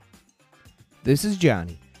This is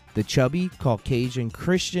Johnny, the chubby, Caucasian,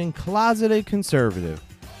 Christian, closeted conservative.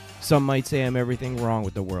 Some might say I'm everything wrong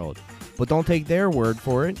with the world, but don't take their word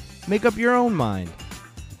for it. Make up your own mind.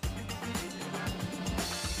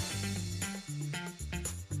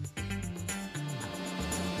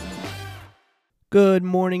 Good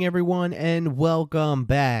morning, everyone, and welcome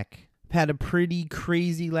back. I've had a pretty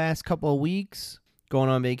crazy last couple of weeks, going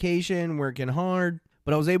on vacation, working hard,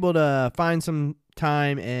 but I was able to find some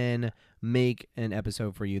time and make an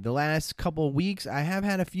episode for you. The last couple of weeks, I have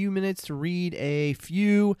had a few minutes to read a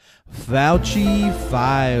few Fauci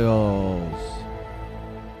files.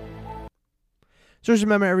 So just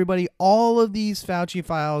remember, everybody, all of these Fauci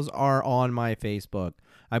files are on my Facebook.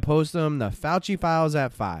 I post them, the Fauci files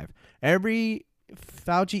at 5. Every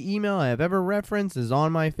Fauci email I have ever referenced is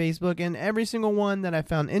on my Facebook, and every single one that I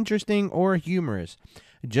found interesting or humorous.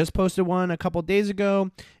 I just posted one a couple days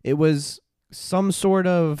ago. It was some sort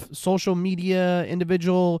of social media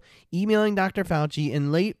individual emailing Dr. Fauci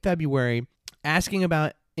in late February asking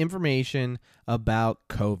about information about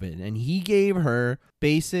COVID. And he gave her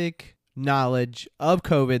basic knowledge of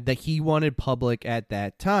COVID that he wanted public at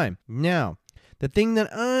that time. Now, the thing that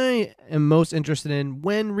I am most interested in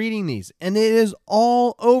when reading these, and it is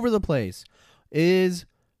all over the place, is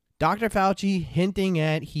Dr. Fauci hinting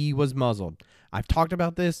at he was muzzled. I've talked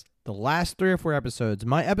about this the last 3 or 4 episodes.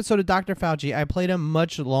 My episode of Dr. Fauci, I played a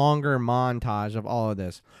much longer montage of all of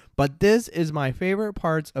this. But this is my favorite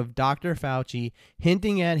parts of Dr. Fauci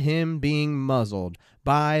hinting at him being muzzled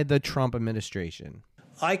by the Trump administration.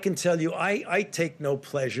 I can tell you, I take no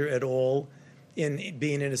pleasure at all in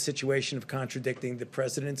being in a situation of contradicting the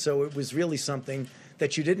president. So it was really something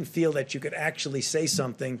that you didn't feel that you could actually say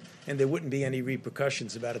something and there wouldn't be any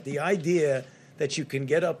repercussions about it. The idea that you can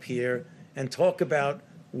get up here and talk about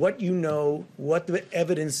what you know, what the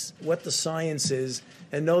evidence, what the science is,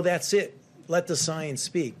 and no, that's it. Let the science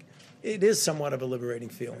speak. It is somewhat of a liberating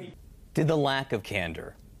feeling. Did the lack of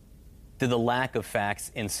candor, did the lack of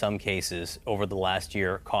facts in some cases over the last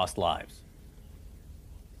year cost lives?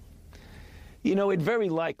 You know, it very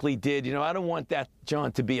likely did. You know, I don't want that,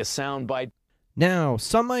 John, to be a soundbite. Now,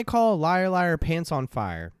 some might call liar, liar, pants on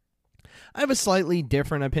fire. I have a slightly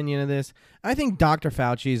different opinion of this. I think Dr.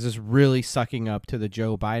 Fauci is just really sucking up to the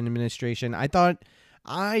Joe Biden administration. I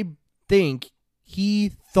think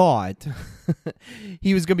he thought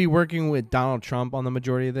he was going to be working with Donald Trump on the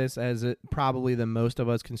majority of this, as probably the most of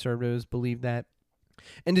us conservatives believe that.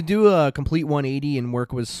 And to do a complete 180 and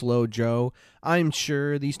work with Slow Joe, I'm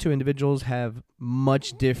sure these two individuals have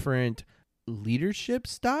much different leadership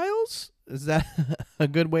styles. Is that a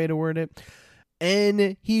good way to word it?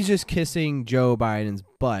 And he's just kissing Joe Biden's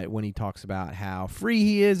butt when he talks about how free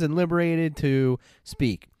he is and liberated to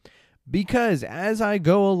speak. Because as I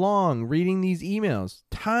go along reading these emails,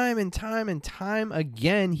 time and time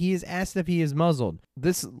again, he is asked if he is muzzled.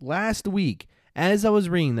 This last week, as I was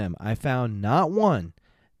reading them, I found not 1,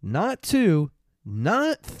 not 2,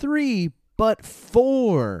 not 3, but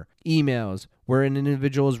 4 emails where an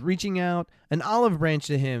individual is reaching out, an olive branch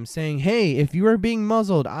to him, saying, hey, if you are being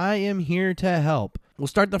muzzled, I am here to help. We'll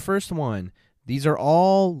start the first one. These are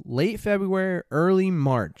all late February, early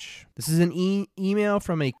March. This is an email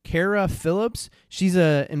from a Kara Phillips. She's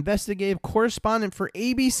an investigative correspondent for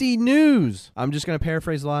ABC News. I'm just going to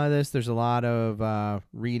paraphrase a lot of this. There's a lot of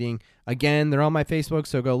reading. Again, they're on my Facebook,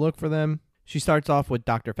 so go look for them. She starts off with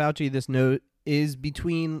Dr. Fauci. This note is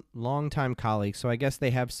between longtime colleagues, so I guess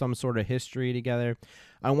they have some sort of history together.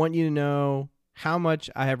 I want you to know how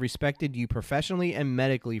much I have respected you professionally and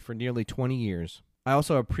medically for nearly 20 years. I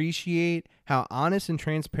also appreciate how honest and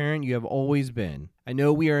transparent you have always been. I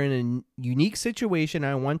know we are in a unique situation.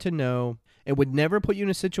 I want to know and would never put you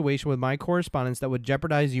in a situation with my correspondence that would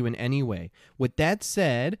jeopardize you in any way. With that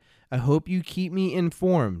said, I hope you keep me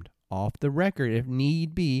informed, off the record if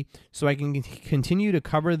need be, so I can continue to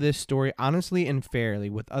cover this story honestly and fairly.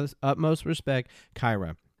 With utmost respect,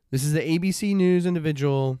 Kyra. This is the ABC News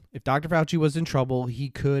individual. If Dr. Fauci was in trouble, he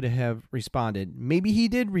could have responded. Maybe he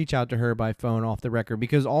did reach out to her by phone off the record,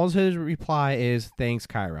 because all his reply is, thanks,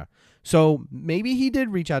 Kyra. So maybe he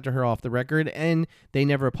did reach out to her off the record and they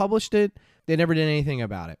never published it. They never did anything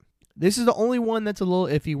about it. This is the only one that's a little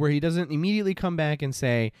iffy, where he doesn't immediately come back and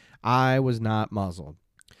say, I was not muzzled.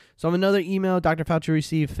 So I have another email Dr. Fauci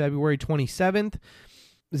received February 27th.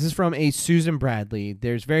 This is from a Susan Bradley.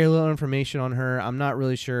 There's very little information on her. I'm not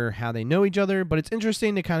really sure how they know each other, but it's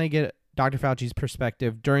interesting to kind of get Dr. Fauci's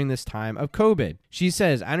perspective during this time of COVID. She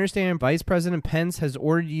says, I understand Vice President Pence has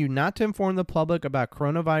ordered you not to inform the public about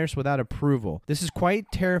coronavirus without approval. This is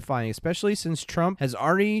quite terrifying, especially since Trump has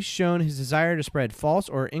already shown his desire to spread false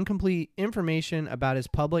or incomplete information about his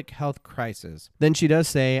public health crisis. Then she does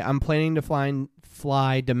say, I'm planning to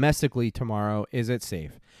fly domestically tomorrow. Is it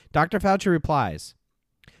safe? Dr. Fauci replies,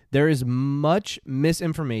 there is much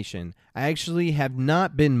misinformation. I actually have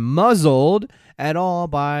not been muzzled at all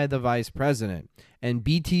by the vice president. And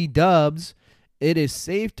BT dubs, it is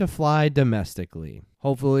safe to fly domestically.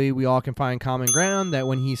 Hopefully we all can find common ground that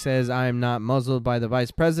when he says I am not muzzled by the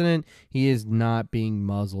vice president, he is not being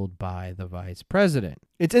muzzled by the vice president.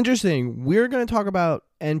 It's interesting. We're going to talk about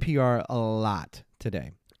NPR a lot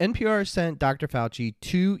today. NPR sent Dr. Fauci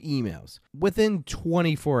 2 emails within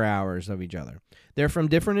 24 hours of each other. They're from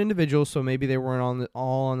different individuals, so maybe they weren't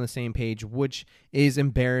all on the same page, which is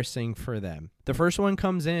embarrassing for them. The first one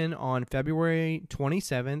comes in on February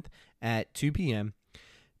 27th at 2 p.m.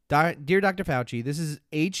 Dear Dr. Fauci, this is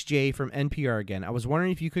HJ from NPR again. I was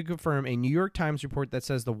wondering if you could confirm a New York Times report that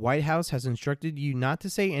says the White House has instructed you not to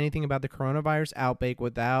say anything about the coronavirus outbreak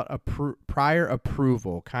without a prior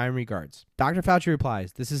approval. Kind regards. Dr. Fauci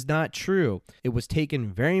replies, this is not true. It was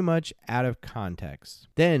taken very much out of context.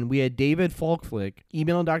 Then we had David Folkflick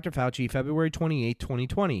email Dr. Fauci February 28,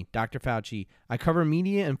 2020. Dr. Fauci, I cover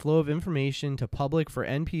media and flow of information to public for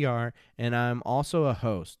NPR, and I'm also a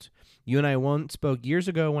host. You and I once spoke years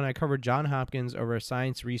ago when I covered Johns Hopkins over a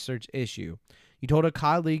science research issue. You told a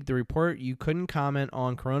colleague the report you couldn't comment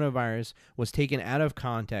on coronavirus was taken out of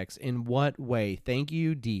context. In what way? Thank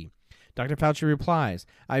you, D. Dr. Fauci replies,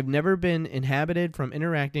 I've never been inhibited from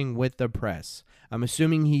interacting with the press. I'm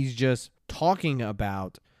assuming he's just talking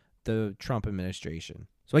about the Trump administration.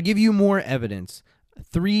 So I give you more evidence.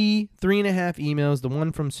 3.5 emails. The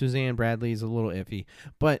one from Suzanne Bradley is a little iffy,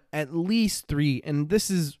 but at least 3. And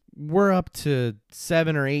we're up to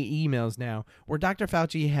 7 or 8 emails now where Dr.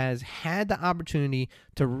 Fauci has had the opportunity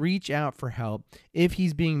to reach out for help if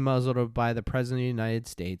he's being muzzled by the President of the United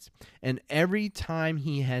States. And every time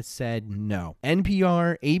he has said no.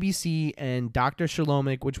 NPR, ABC, and Dr.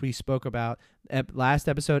 Shalomic, which we spoke about last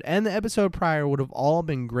episode and the episode prior, would have all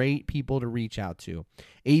been great people to reach out to.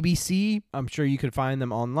 ABC, I'm sure you could find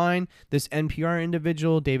them online. This NPR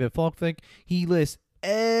individual, David Folkvik, he lists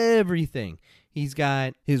everything. He's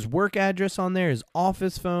got his work address on there, his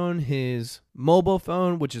office phone, his mobile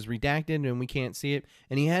phone, which is redacted and we can't see it,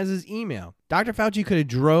 and he has his email. Dr. Fauci could have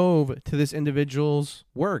drove to this individual's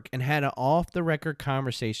work and had an off-the-record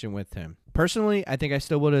conversation with him. Personally, I think I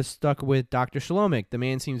still would have stuck with Dr. Shalomic. The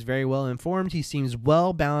man seems very well informed. He seems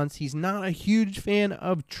well balanced. He's not a huge fan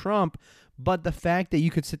of Trump, but the fact that you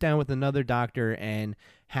could sit down with another doctor and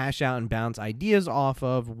hash out and bounce ideas off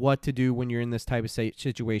of what to do when you're in this type of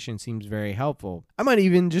situation seems very helpful. I might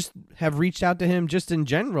even just have reached out to him just in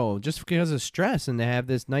general, just because of stress, and to have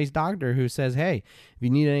this nice doctor who says, hey, if you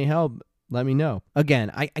need any help, let me know. Again,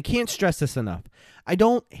 I can't stress this enough. I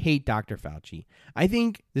don't hate Dr. Fauci. I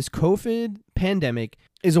think this COVID pandemic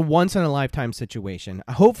is a once-in-a-lifetime situation.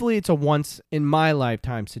 Hopefully, it's a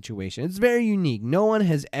once-in-my-lifetime situation. It's very unique. No one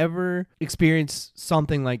has ever experienced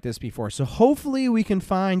something like this before. So hopefully, we can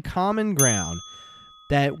find common ground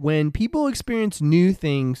that when people experience new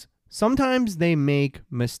things, sometimes they make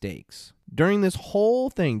mistakes. During this whole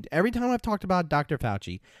thing, every time I've talked about Dr.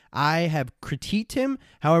 Fauci, I have critiqued him.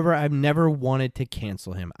 However, I've never wanted to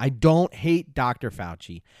cancel him. I don't hate Dr.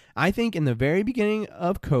 Fauci. I think in the very beginning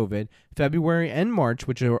of COVID, February and March,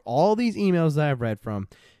 which are all these emails that I've read from,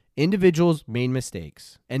 individuals made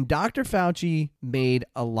mistakes. And Dr. Fauci made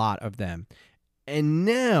a lot of them. And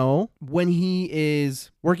now, when he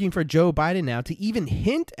is working for Joe Biden now, to even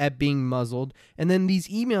hint at being muzzled, and then these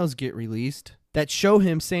emails get released that show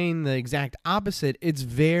him saying the exact opposite, it's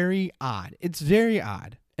very odd. It's very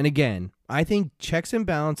odd. And again, I think checks and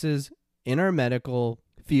balances in our medical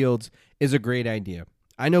fields is a great idea.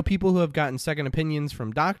 I know people who have gotten second opinions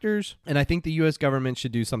from doctors, and I think the U.S. government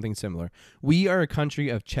should do something similar. We are a country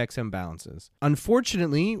of checks and balances.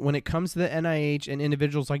 Unfortunately, when it comes to the NIH and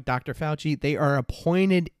individuals like Dr. Fauci, they are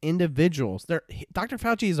appointed individuals. Dr.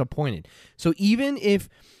 Fauci is appointed. So even if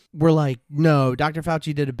we're like, no, Dr.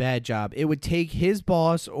 Fauci did a bad job, it would take his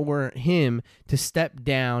boss or him to step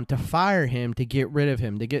down, to fire him, to get rid of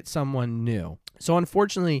him, to get someone new. So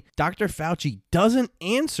unfortunately, Dr. Fauci doesn't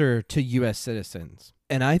answer to U.S. citizens.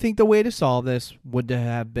 And I think the way to solve this would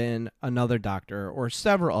have been another doctor or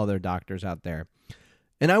several other doctors out there.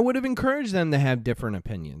 And I would have encouraged them to have different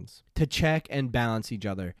opinions, to check and balance each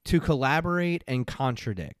other, to collaborate and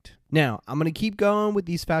contradict. Now, I'm going to keep going with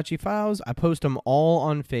these Fauci files. I post them all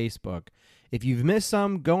on Facebook. If you've missed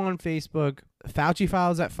some, go on Facebook. Fauci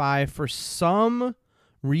Files at 5. For some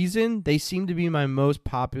reason, they seem to be my most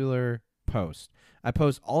popular post. I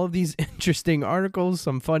post all of these interesting articles,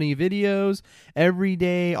 some funny videos every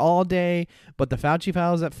day, all day. But the Fauci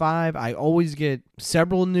Files at 5, I always get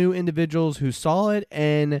several new individuals who saw it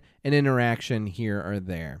and an interaction here or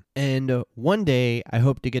there. And one day, I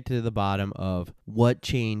hope to get to the bottom of what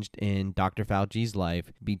changed in Dr. Fauci's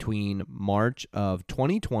life between March of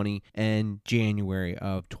 2020 and January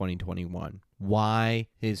of 2021. Why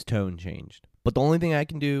his tone changed. But the only thing I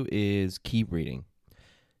can do is keep reading.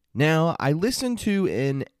 Now, I listened to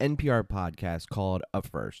an NPR podcast called Up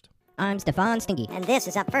First. I'm Stefan Stinky, and this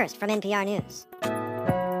is Up First from NPR News.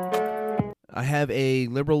 I have a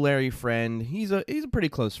liberal Larry friend. He's a pretty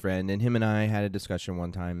close friend, and him and I had a discussion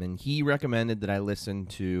one time, and he recommended that I listen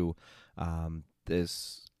to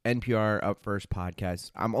this NPR Up First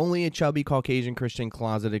podcast. I'm only a chubby Caucasian Christian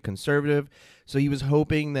closeted conservative, so he was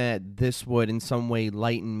hoping that this would in some way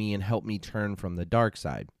lighten me and help me turn from the dark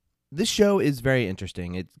side. This show is very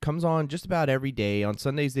interesting. It comes on just about every day. On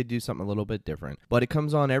Sundays, they do something a little bit different. But it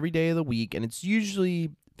comes on every day of the week, and it's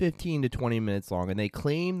usually 15 to 20 minutes long. And they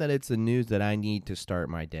claim that it's the news that I need to start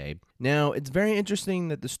my day. Now, it's very interesting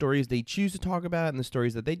that the stories they choose to talk about and the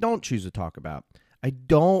stories that they don't choose to talk about. I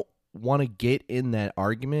don't want to get in that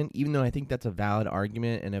argument, even though I think that's a valid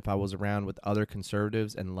argument. And if I was around with other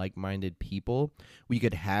conservatives and like-minded people, we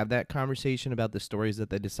could have that conversation about the stories that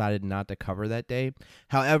they decided not to cover that day.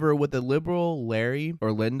 However, with the liberal Larry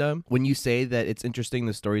or Linda, when you say that it's interesting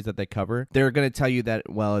the stories that they cover, they're going to tell you that,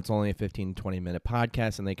 well, it's only a 15 to 20 minute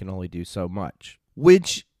podcast and they can only do so much,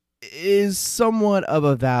 which is somewhat of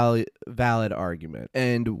a valid argument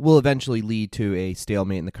and will eventually lead to a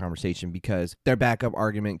stalemate in the conversation because their backup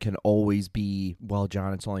argument can always be, well,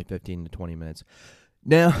 John, it's only 15 to 20 minutes.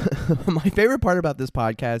 Now, my favorite part about this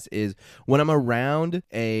podcast is when I'm around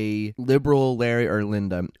a liberal Larry or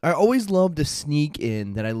Linda, I always love to sneak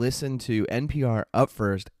in that I listen to NPR Up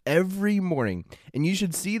First every morning. And you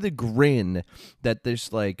should see the grin that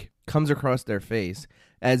this comes across their face.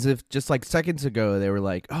 As if just seconds ago, they were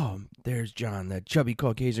like, oh, there's John, that chubby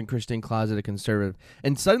Caucasian Christian closeted conservative.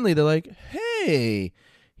 And suddenly they're like, hey,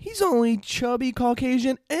 he's only chubby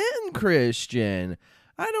Caucasian and Christian.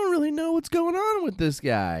 I don't really know what's going on with this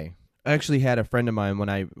guy. I actually had a friend of mine, when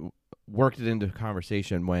I worked it into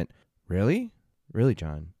conversation, went, really? Really,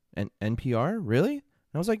 John? And NPR? Really?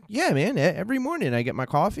 I was like, yeah, man, every morning I get my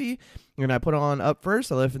coffee and I put on Up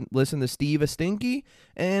First. I listen to Steve Stinky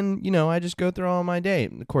and, I just go through all my day.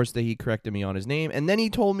 Of course, he corrected me on his name. And then he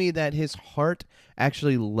told me that his heart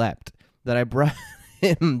actually leapt, that I brought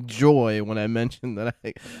him joy when I mentioned that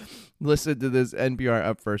I listened to this NPR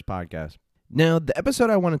Up First podcast. Now, the episode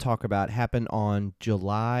I want to talk about happened on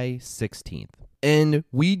July 16th. And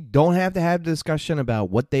we don't have to have a discussion about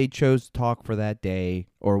what they chose to talk for that day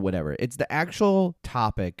or whatever. It's the actual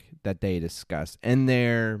topic that they discuss and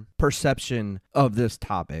their perception of this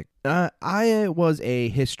topic. I was a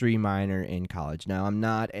history minor in college. Now, I'm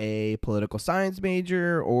not a political science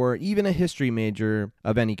major or even a history major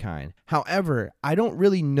of any kind. However, I don't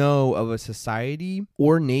really know of a society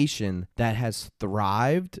or nation that has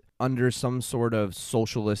thrived under some sort of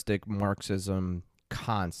socialistic Marxism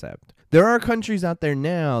concept. There are countries out there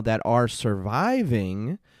now that are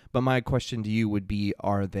surviving, but my question to you would be,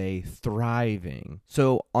 are they thriving?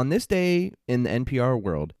 So on this day in the NPR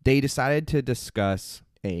world, they decided to discuss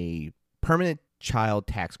a permanent child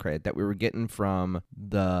tax credit that we were getting from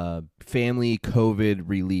the family COVID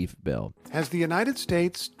relief bill. Has the United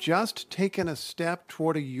States just taken a step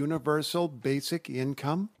toward a universal basic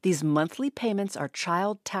income? These monthly payments are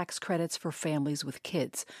child tax credits for families with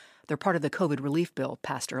kids. They're part of the COVID relief bill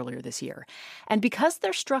passed earlier this year. And because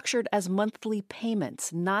they're structured as monthly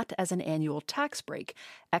payments, not as an annual tax break,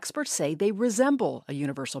 experts say they resemble a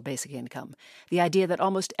universal basic income. The idea that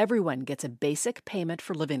almost everyone gets a basic payment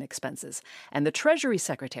for living expenses. And the Treasury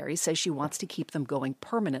Secretary says she wants to keep them going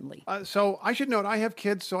permanently. So I should note, I have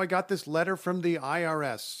kids, so I got this letter from the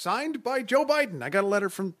IRS, signed by Joe Biden. I got a letter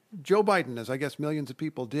from Joe Biden, as I guess millions of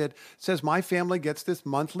people did. It says my family gets this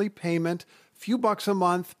monthly payment, few bucks a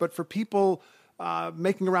month, but for people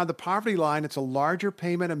making around the poverty line, it's a larger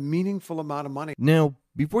payment, a meaningful amount of money. Now,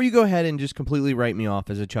 before you go ahead and just completely write me off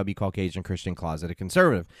as a chubby Caucasian Christian closeted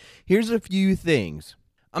conservative, here's a few things.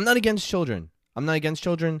 I'm not against children.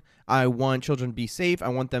 I want children to be safe. I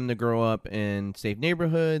want them to grow up in safe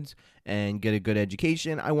neighborhoods and get a good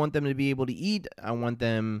education. I want them to be able to eat. I want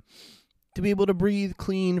them to be able to breathe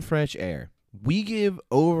clean, fresh air. We give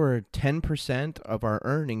over 10% of our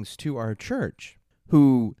earnings to our church,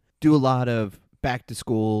 who do a lot of back to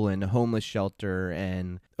school and homeless shelter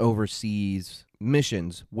and overseas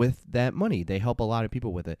missions with that money. They help a lot of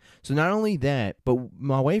people with it. So not only that, but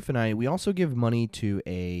my wife and I, we also give money to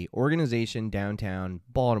a organization downtown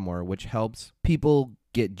Baltimore, which helps people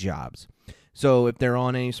get jobs. So if they're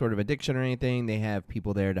on any sort of addiction or anything, they have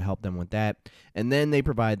people there to help them with that. And then they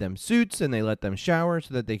provide them suits and they let them shower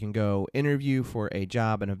so that they can go interview for a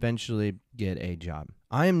job and eventually get a job.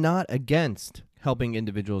 I am not against helping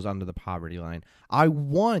individuals under the poverty line. I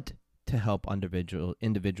want to help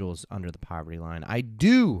individuals under the poverty line. I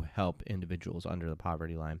do help individuals under the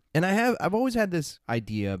poverty line. And I've always had this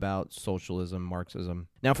idea about socialism, Marxism.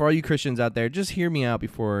 Now, for all you Christians out there, just hear me out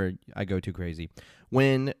before I go too crazy.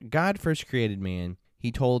 When God first created man,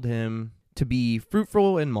 he told him to be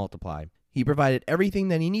fruitful and multiply. He provided everything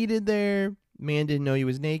that he needed there. Man didn't know he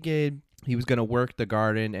was naked. He was going to work the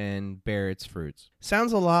garden and bear its fruits.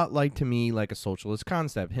 Sounds a lot to me like a socialist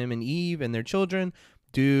concept. Him and Eve and their children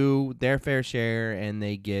do their fair share, and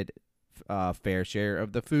they get a fair share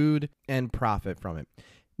of the food and profit from it.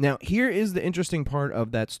 Now, here is the interesting part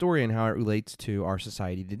of that story and how it relates to our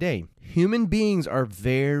society today. Human beings are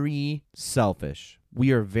very selfish.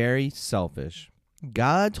 We are very selfish.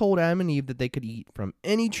 God told Adam and Eve that they could eat from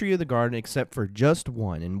any tree of the garden except for just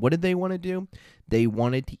one. And what did they want to do? They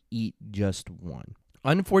wanted to eat just one.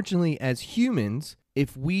 Unfortunately, as humans,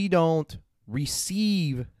 if we don't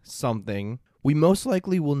receive something, we most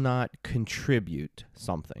likely will not contribute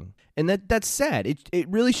something. And that's sad. It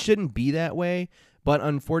really shouldn't be that way, but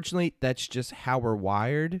unfortunately, that's just how we're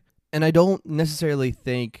wired. And I don't necessarily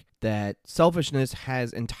think that selfishness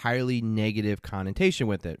has entirely negative connotation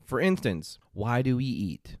with it. For instance, why do we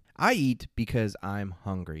eat? I eat because I'm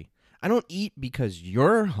hungry. I don't eat because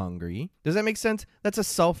you're hungry. Does that make sense? That's a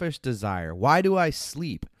selfish desire. Why do I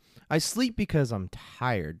sleep? I sleep because I'm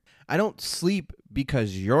tired. I don't sleep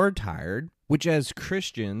because you're tired, which as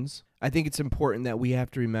Christians, I think it's important that we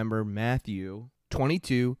have to remember Matthew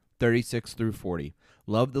 22:36-40.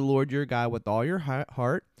 Love the Lord your God with all your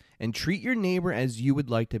heart and treat your neighbor as you would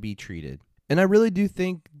like to be treated. And I really do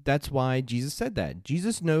think that's why Jesus said that.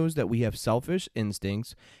 Jesus knows that we have selfish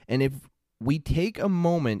instincts, and if we take a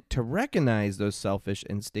moment to recognize those selfish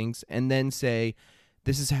instincts and then say,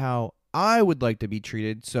 this is how I would like to be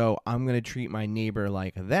treated, so I'm going to treat my neighbor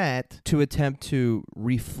like that, to attempt to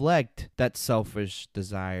reflect that selfish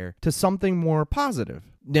desire to something more positive.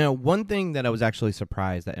 Now, one thing that I was actually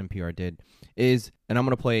surprised that NPR did is, and I'm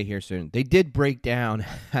going to play it here soon, they did break down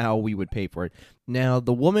how we would pay for it. Now,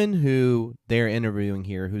 the woman who they're interviewing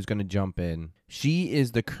here, who's going to jump in, she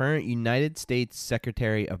is the current United States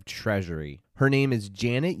Secretary of Treasury. Her name is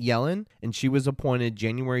Janet Yellen, and she was appointed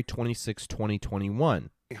January 26, 2021.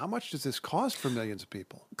 How much does this cost for millions of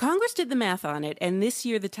people? Congress did the math on it, and this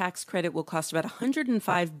year the tax credit will cost about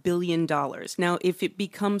 $105 billion. Now, if it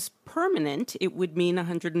becomes permanent, it would mean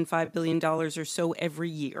 $105 billion or so every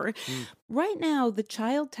year. Right now, the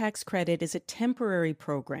child tax credit is a temporary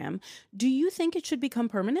program. Do you think it should become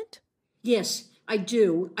permanent? Yes, I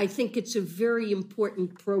do. I think it's a very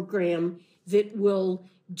important program that will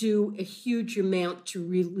do a huge amount to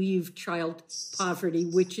relieve child poverty,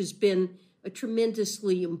 which has been a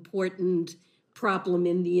tremendously important problem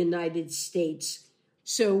in the United States.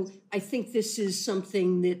 So I think this is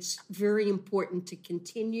something that's very important to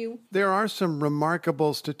continue. There are some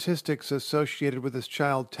remarkable statistics associated with this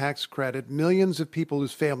child tax credit. Millions of people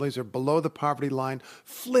whose families are below the poverty line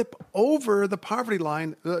flip over the poverty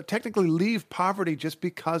line, technically leave poverty just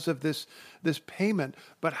because of this payment.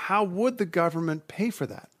 But how would the government pay for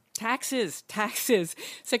that? Taxes.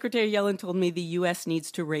 Secretary Yellen told me the U.S.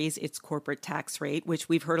 needs to raise its corporate tax rate, which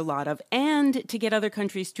we've heard a lot of, and to get other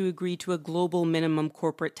countries to agree to a global minimum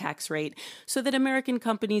corporate tax rate so that American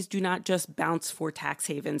companies do not just bounce for tax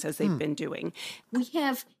havens as they've been doing. We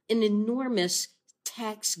have an enormous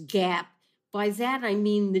tax gap. By that, I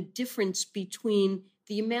mean the difference between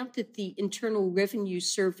the amount that the Internal Revenue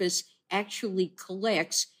Service actually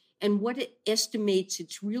collects and what it estimates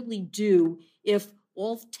it's really due if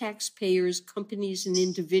all taxpayers, companies, and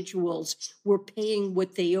individuals were paying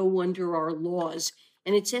what they owe under our laws.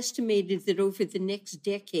 And it's estimated that over the next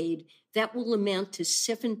decade, that will amount to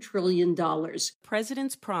 $7 trillion.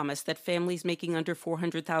 President's promise that families making under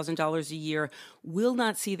 $400,000 a year will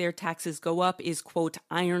not see their taxes go up is, quote,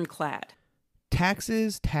 ironclad.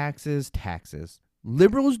 Taxes.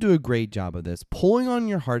 Liberals do a great job of this, pulling on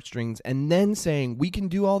your heartstrings and then saying, we can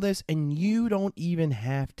do all this and you don't even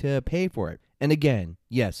have to pay for it. And again,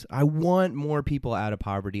 yes, I want more people out of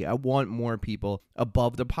poverty. I want more people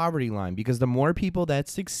above the poverty line, because the more people that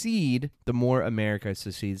succeed, the more America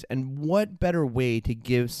succeeds. And what better way to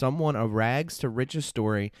give someone a rags to riches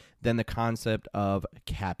story than the concept of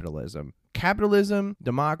capitalism? Capitalism,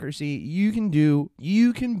 democracy, you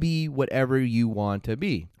can be whatever you want to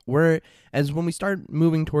be. Whereas when we start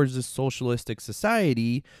moving towards this socialistic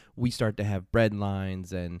society, we start to have bread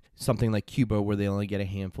lines and something like Cuba where they only get a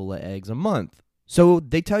handful of eggs a month. So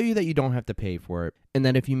they tell you that you don't have to pay for it, and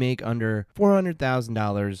that if you make under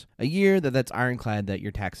 $400,000 a year, that's ironclad that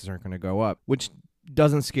your taxes aren't going to go up, which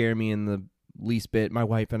doesn't scare me in the least bit. My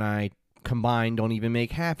wife and I combined don't even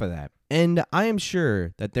make half of that. And I am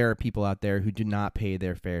sure that there are people out there who do not pay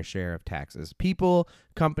their fair share of taxes. People,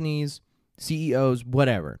 companies, CEOs,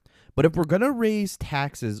 whatever. But if we're going to raise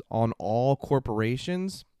taxes on all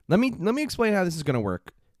corporations, let me explain how this is going to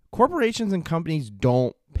work. Corporations and companies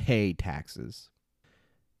don't pay taxes.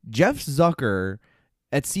 Jeff Zucker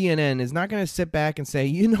at CNN is not going to sit back and say,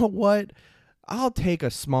 you know what? I'll take a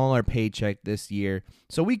smaller paycheck this year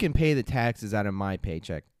so we can pay the taxes out of my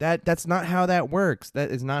paycheck. That's not how that works. That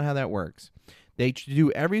is not how that works. They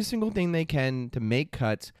do every single thing they can to make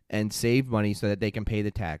cuts and save money so that they can pay the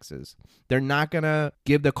taxes. They're not going to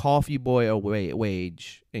give the coffee boy a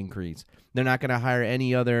wage increase. They're not going to hire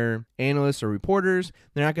any other analysts or reporters.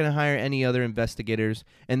 They're not going to hire any other investigators.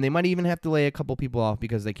 And they might even have to lay a couple people off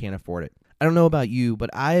because they can't afford it. I don't know about you, but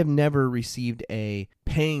I have never received a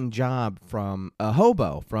paying job from a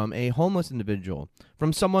hobo, from a homeless individual,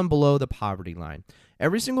 from someone below the poverty line.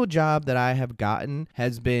 Every single job that I have gotten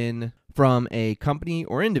has been from a company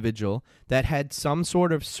or individual that had some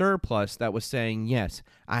sort of surplus that was saying, yes,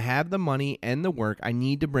 I have the money and the work. I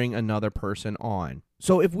need to bring another person on.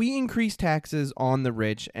 So if we increase taxes on the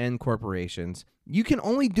rich and corporations, you can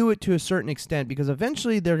only do it to a certain extent, because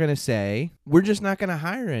eventually they're going to say, we're just not going to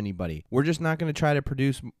hire anybody. We're just not going to try to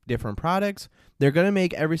produce different products. They're going to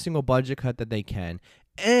make every single budget cut that they can.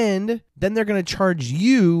 And then they're going to charge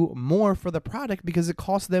you more for the product because it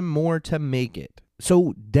costs them more to make it.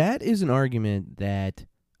 So that is an argument that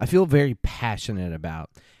I feel very passionate about.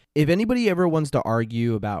 If anybody ever wants to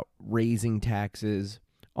argue about raising taxes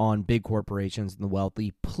on big corporations and the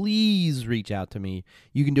wealthy, please reach out to me.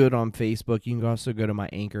 You can do it on Facebook. You can also go to my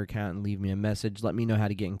Anchor account and leave me a message. Let me know how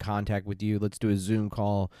to get in contact with you. Let's do a Zoom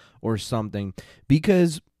call or something.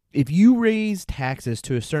 Because if you raise taxes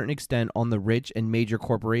to a certain extent on the rich and major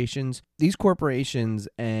corporations, these corporations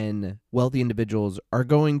and wealthy individuals are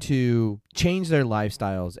going to change their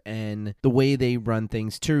lifestyles and the way they run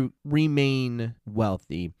things to remain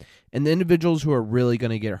wealthy. And the individuals who are really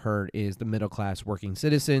going to get hurt is the middle class working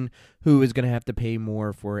citizen, who is going to have to pay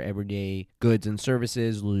more for everyday goods and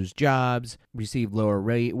services, lose jobs, receive lower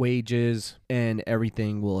wages, and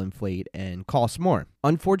everything will inflate and cost more.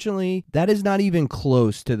 Unfortunately, that is not even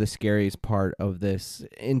close to the scariest part of this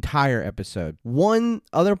entire episode. One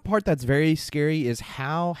other part that's very scary is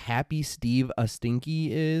how happy Steve Astinky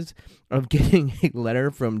is of getting a letter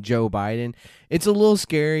from Joe Biden. It's a little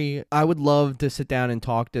scary. I would love to sit down and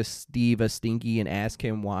talk to Steve Astinky and ask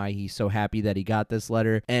him why he's so happy that he got this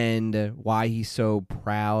letter and why he's so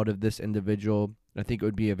proud of this individual. I think it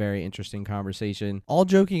would be a very interesting conversation. All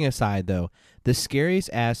joking aside, though, the scariest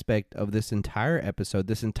aspect of this entire episode,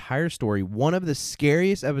 this entire story, one of the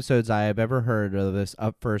scariest episodes I have ever heard of this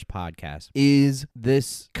Up First podcast, is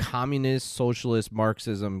this communist, socialist,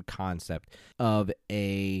 Marxism concept of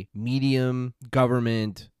a medium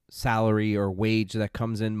government salary or wage that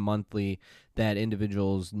comes in monthly that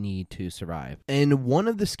individuals need to survive. And one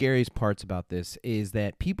of the scariest parts about this is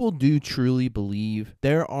that people do truly believe,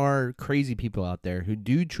 there are crazy people out there who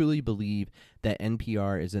do truly believe that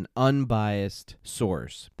NPR is an unbiased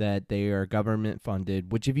source, that they are government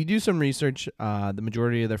funded, which if you do some research, the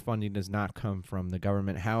majority of their funding does not come from the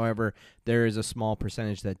government. However, there is a small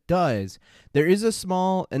percentage that does. There is a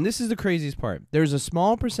small, and this is the craziest part, there's a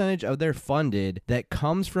small percentage of their funded that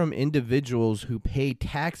comes from individuals who pay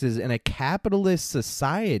taxes in a capitalist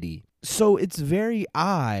society. So it's very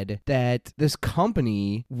odd that this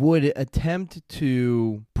company would attempt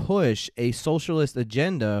to push a socialist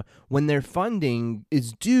agenda when their funding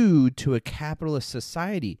is due to a capitalist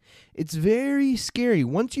society. It's very scary.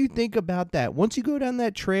 Once you think about that, once you go down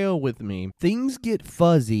that trail with me, things get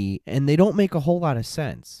fuzzy and they don't make a whole lot of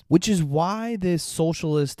sense, which is why this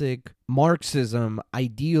socialistic Marxism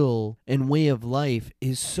ideal and way of life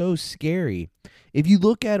is so scary. If you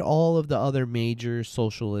look at all of the other major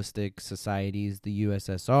socialistic societies, the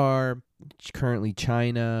USSR, currently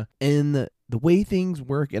China, and the way things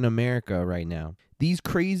work in America right now, these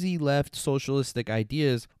crazy left socialistic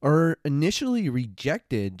ideas are initially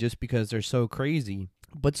rejected just because they're so crazy.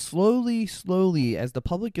 But slowly, as the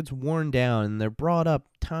public gets worn down and they're brought up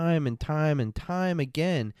time and time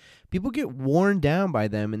again, people get worn down by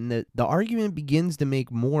them, and the argument begins to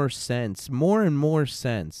make more and more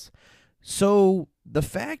sense. So the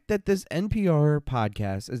fact that this NPR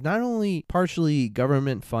podcast is not only partially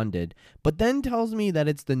government funded, but then tells me that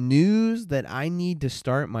it's the news that I need to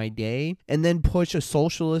start my day and then push a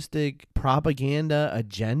socialistic propaganda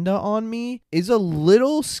agenda on me is a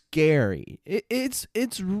little scary.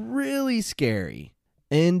 It's really scary.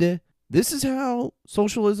 And this is how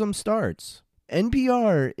socialism starts.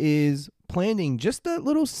 NPR is planting just that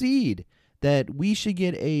little seed that we should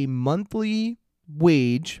get a monthly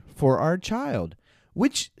wage for our child,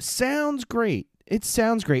 which sounds great. It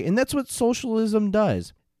sounds great. And that's what socialism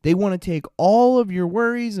does. They want to take all of your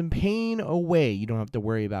worries and pain away. You don't have to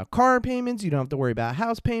worry about car payments. You don't have to worry about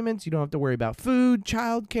house payments. You don't have to worry about food,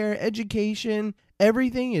 childcare, education.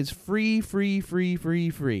 Everything is free.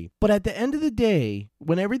 But at the end of the day,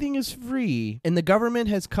 when everything is free and the government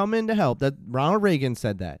has come in to help, that Ronald Reagan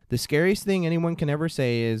said that. The scariest thing anyone can ever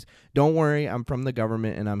say is, don't worry, I'm from the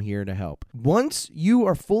government and I'm here to help. Once you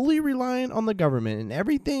are fully reliant on the government and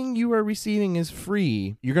everything you are receiving is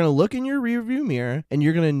free, you're going to look in your rearview mirror and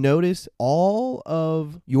you're going to notice all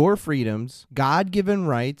of your freedoms, God-given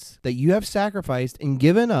rights that you have sacrificed and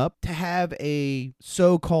given up to have a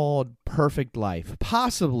so-called perfect life,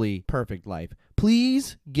 possibly perfect life.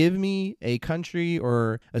 Please give me a country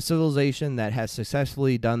or a civilization that has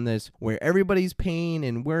successfully done this, where everybody's pain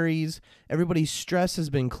and worries, everybody's stress has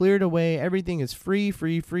been cleared away, everything is free,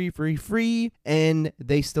 and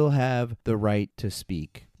they still have the right to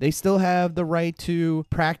speak. They still have the right to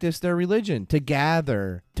practice their religion, to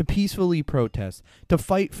gather, to peacefully protest, to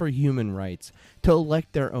fight for human rights, to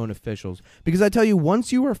elect their own officials. Because I tell you,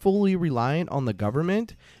 once you are fully reliant on the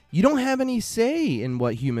government, you don't have any say in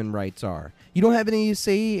what human rights are. You don't have any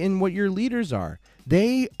say in what your leaders are.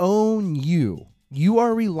 They own you. You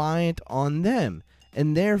are reliant on them.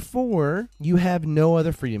 And therefore, you have no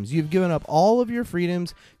other freedoms. You've given up all of your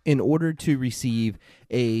freedoms in order to receive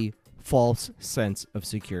a false sense of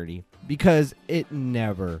security. Because it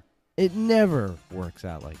never works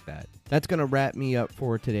out like that. That's going to wrap me up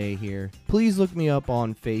for today here. Please look me up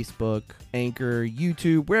on Facebook, Anchor,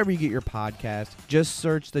 YouTube, wherever you get your podcast. Just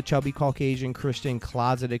search the Chubby Caucasian Christian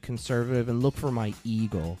Closeted Conservative and look for my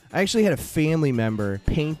eagle. I actually had a family member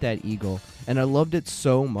paint that eagle, and I loved it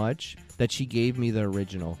so much that she gave me the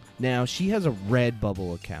original. Now, she has a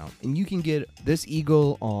Redbubble account, and you can get this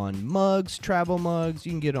eagle on mugs, travel mugs.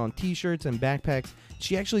 You can get it on t-shirts and backpacks.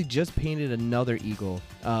 She actually just painted another eagle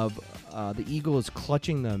of the eagle is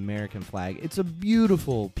clutching the American flag. It's a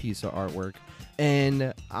beautiful piece of artwork,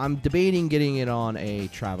 and I'm debating getting it on a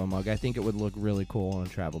travel mug. I think it would look really cool on a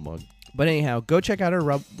travel mug. But anyhow, go check out her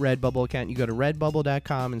Redbubble account. You go to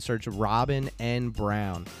redbubble.com and search Robin N.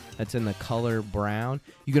 Brown. That's in the color brown.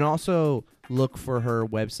 You can also look for her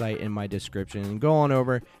website in my description and go on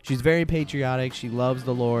over. She's very patriotic. She loves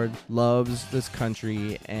the Lord, loves this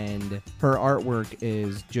country, and her artwork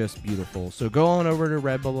is just beautiful. So go on over to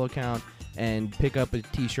Redbubble account and pick up a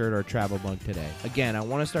t-shirt or travel mug today. Again, I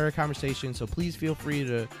want to start a conversation, so please feel free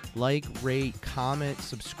to like, rate, comment,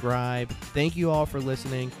 subscribe. Thank you all for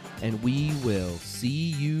listening, and we will see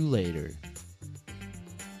you later.